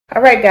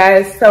All right,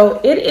 guys,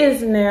 so it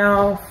is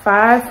now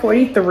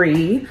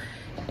 5:43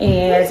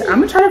 and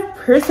I'm gonna try the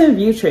Pearson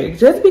Vue trick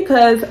just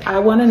because I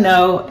want to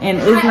know, and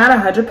it's not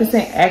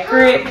 100%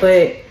 accurate,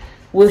 but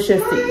we'll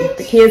just see.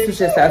 The kids was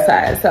just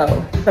outside,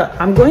 so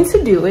I'm going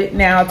to do it.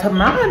 Now, to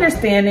my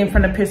understanding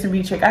from the Pearson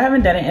Vue trick, I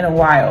haven't done it in a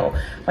while,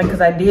 like,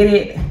 because I did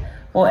it,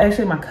 well,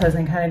 actually my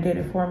cousin kind of did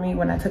it for me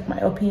when I took my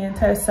LPN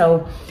test,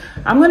 so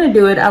I'm gonna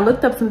do it. I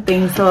looked up some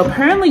things. So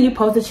apparently you're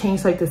supposed to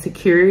change like the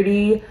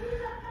security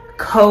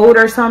code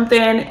or something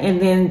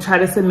and then try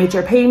to submit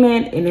your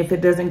payment, and if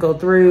it doesn't go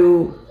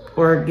through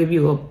or give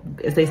you a,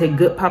 as they say,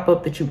 good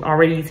pop-up that you've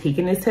already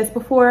taken this test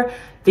before,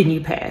 then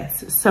you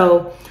pass.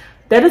 So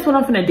that is what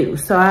I'm gonna do.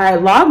 So I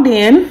logged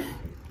in.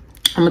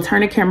 I'm gonna turn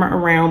the camera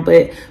around,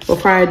 but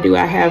before I do,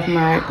 I have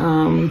my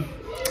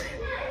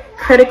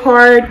credit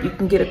card. You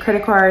can get a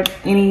credit card,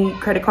 any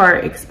credit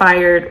card,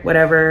 expired,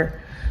 whatever.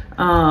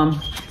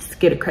 Just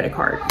get a credit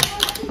card.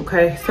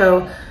 Okay,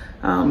 so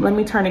let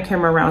me turn the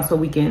camera around so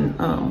we can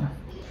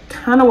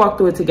kind of walk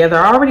through it together.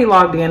 I already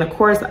logged in. Of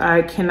course,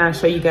 I cannot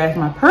show you guys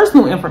my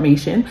personal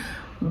information,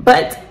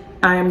 but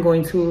I am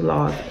going to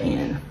log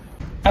in.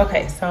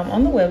 Okay, so I'm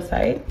on the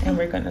website and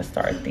we're gonna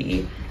start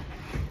the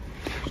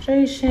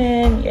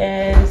registration.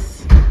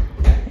 Yes,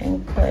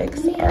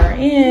 Nclex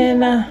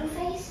RN.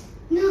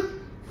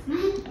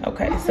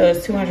 Okay, so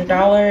it's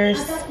 $200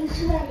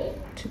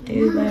 to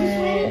do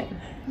that.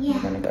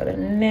 I'm gonna go to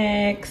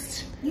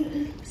next.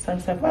 Some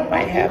stuff I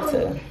might have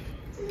to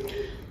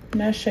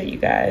not show you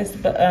guys,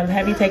 but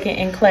have you taken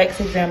Nclex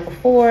exam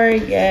before?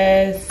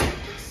 Yes.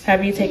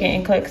 Have you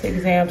taken Nclex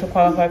exam to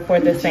qualify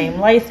for the same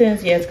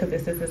license? Yes, because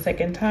this is the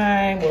second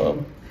time. Well,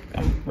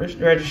 I'm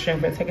registering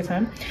for the second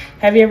time.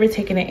 Have you ever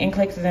taken an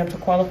Nclex exam to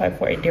qualify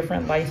for a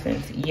different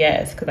license?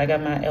 Yes, because I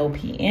got my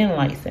LPN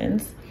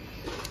license.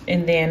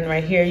 And then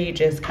right here, you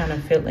just kind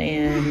of fill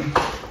in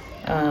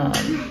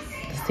the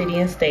city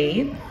and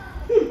state,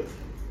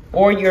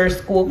 or your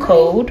school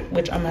code,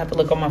 which I'm gonna have to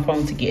look on my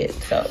phone to get.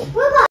 So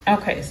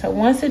okay, so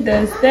once it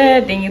does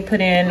that, then you put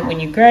in when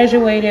you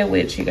graduated,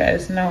 which you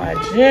guys know I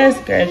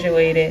just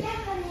graduated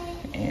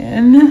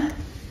in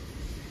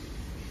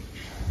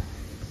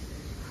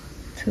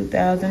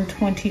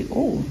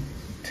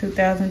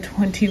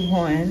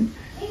 2021,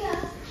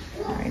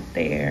 right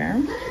there.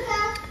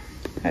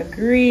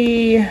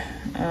 Agree.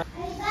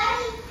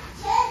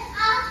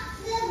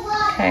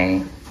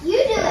 Okay, so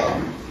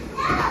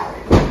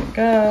there we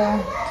go.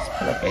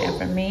 Pull up your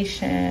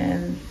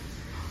information.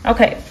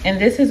 Okay, and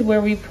this is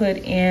where we put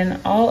in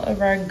all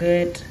of our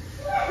good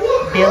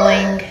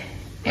billing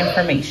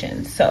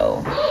information.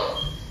 So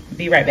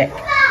be right back.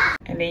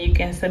 And then you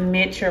can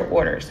submit your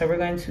order. So we're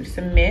going to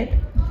submit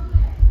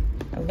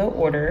the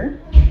order.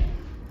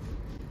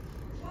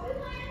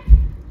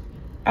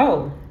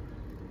 Oh,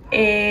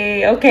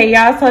 okay,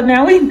 y'all, so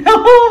now we know.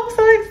 I'm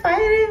so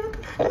excited.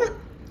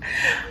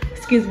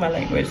 Excuse my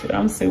language, but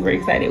I'm super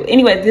excited.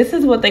 Anyway, this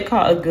is what they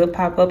call a good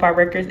pop-up. Our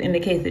records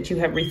indicate that you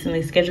have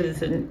recently scheduled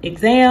this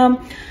exam.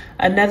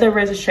 Another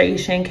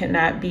registration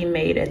cannot be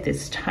made at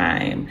this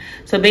time.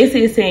 So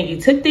basically it's saying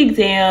you took the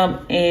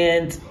exam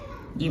and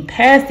you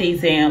passed the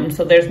exam,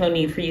 so there's no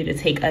need for you to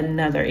take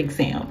another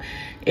exam.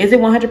 Is it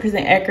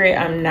 100% accurate?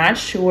 I'm not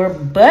sure,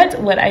 but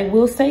what I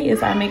will say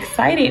is I'm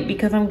excited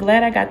because I'm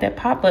glad I got that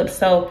pop-up.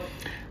 So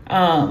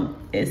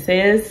it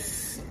says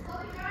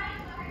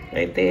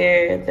right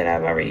there that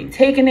I've already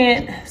taken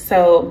it.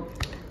 So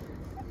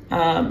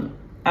I'm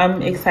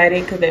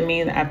excited because that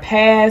means I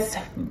passed,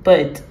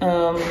 but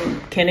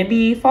can it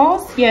be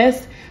false?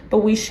 Yes, but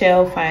we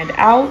shall find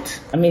out.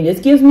 I mean, this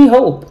gives me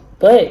hope,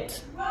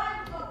 but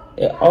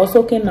it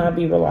also cannot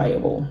be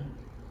reliable.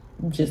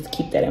 Just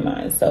keep that in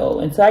mind. So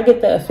until I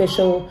get the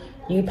official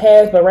you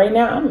pass, but right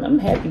now I'm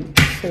happy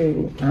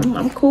to,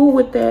 I'm cool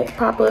with that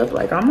pop-up.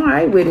 Like, I'm all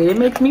right with it. It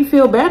makes me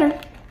feel better.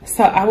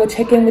 So I will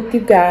check in with you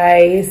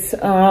guys in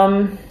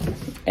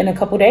a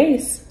couple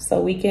days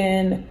so we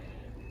can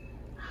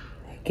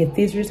get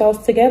these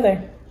results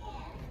together.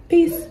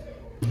 Peace.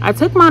 I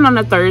took mine on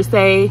a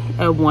Thursday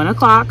at 1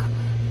 o'clock,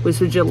 which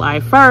was July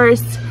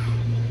 1st,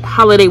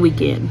 holiday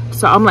weekend.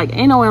 So I'm like,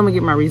 ain't no way I'm gonna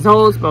get my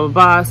results, blah,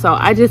 blah, blah. So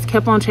I just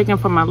kept on checking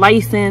for my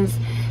license,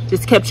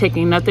 just kept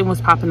checking. Nothing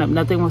was popping up,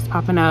 nothing was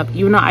popping up.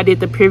 Even though I did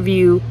the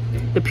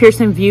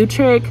Pearson Vue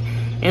trick,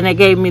 and they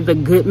gave me the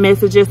good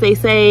messages, they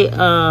say,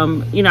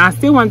 you know, I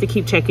still wanted to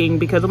keep checking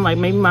because I'm like,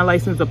 maybe my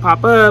license will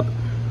pop up.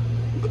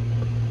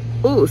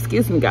 Oh,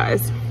 excuse me,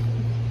 guys.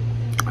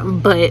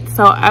 But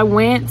so I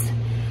went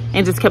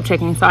and just kept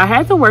checking. So I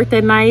had to work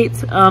that night,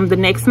 the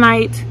next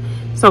night.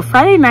 So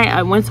Friday night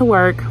I went to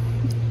work,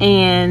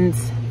 and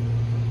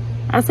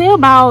I say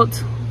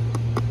about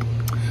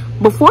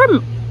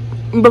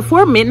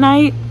before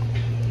midnight,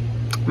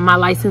 my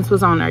license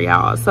was on there,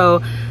 y'all.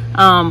 So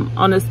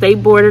on the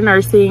State Board of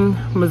Nursing,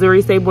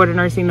 Missouri State Board of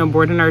Nursing, no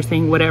Board of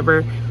Nursing,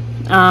 whatever.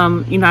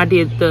 You know, I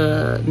did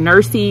the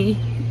Nursey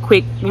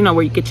quick, you know,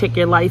 where you could check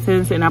your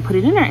license, and I put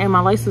it in there, and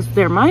my license was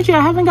there. Mind you, I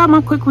haven't got my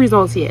quick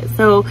results yet.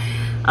 So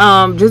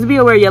just be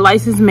aware your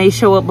license may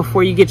show up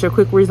before you get your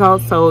quick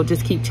results. So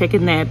just keep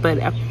checking that. But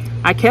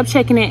I kept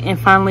checking it, and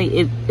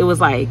finally it was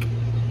like,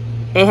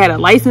 it had a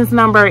license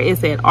number, it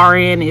said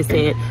RN, it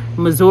said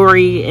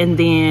Missouri, and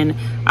then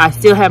I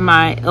still have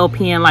my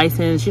LPN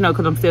license, you know,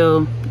 because I'm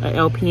still an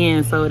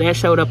LPN, so that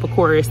showed up, of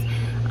course.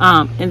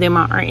 And then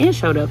my RN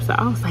showed up, so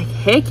I was like,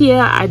 heck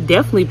yeah, I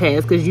definitely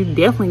passed, because you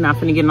definitely not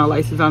finna get no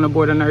license on the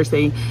board of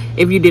nursing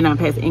if you did not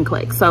pass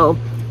Nclex. So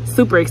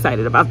super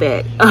excited about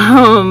that.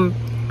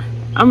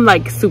 I'm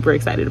like super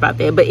excited about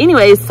that. But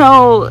anyway,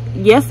 so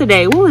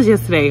yesterday, what was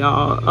yesterday,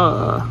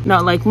 y'all?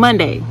 No, like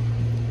Monday,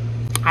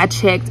 I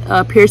checked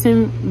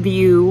Pearson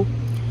Vue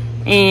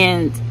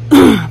and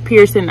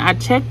Pearson. I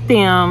checked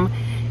them,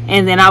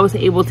 and then I was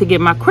able to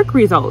get my quick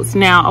results.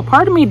 Now, a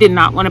part of me did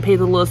not want to pay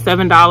the little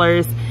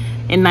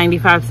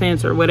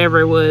 $7.95 or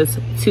whatever it was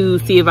to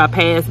see if I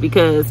passed,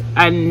 because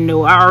I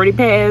know I already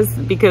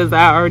passed because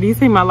I already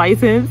seen my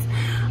license.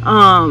 So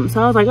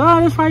I was like,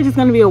 oh, that's probably just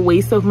gonna be a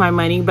waste of my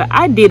money, but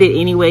I did it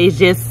anyways,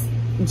 just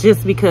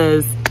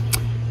because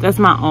that's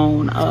my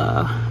own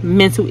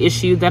mental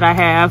issue that I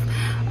have.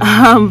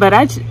 But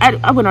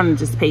I went on and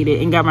just paid it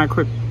and got my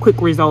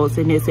quick results,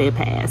 and it said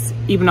pass,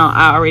 even though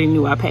I already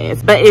knew I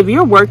passed. But if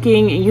you're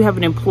working and you have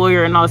an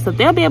employer and all that stuff,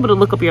 they'll be able to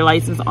look up your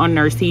license on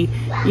Nursey.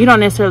 You don't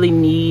necessarily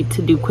need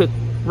to do quick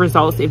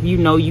results if you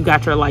know you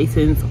got your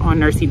license on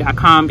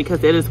nursey.com,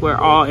 because it is where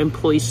all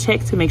employees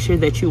check to make sure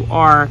that you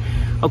are,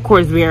 of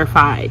course,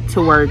 verified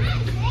to work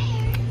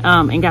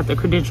and got the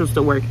credentials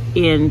to work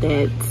in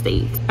that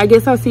state. I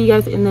guess I'll see you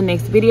guys in the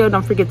next video.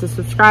 Don't forget to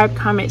subscribe,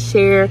 comment,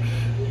 share,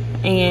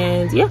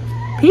 and yeah,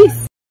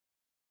 peace.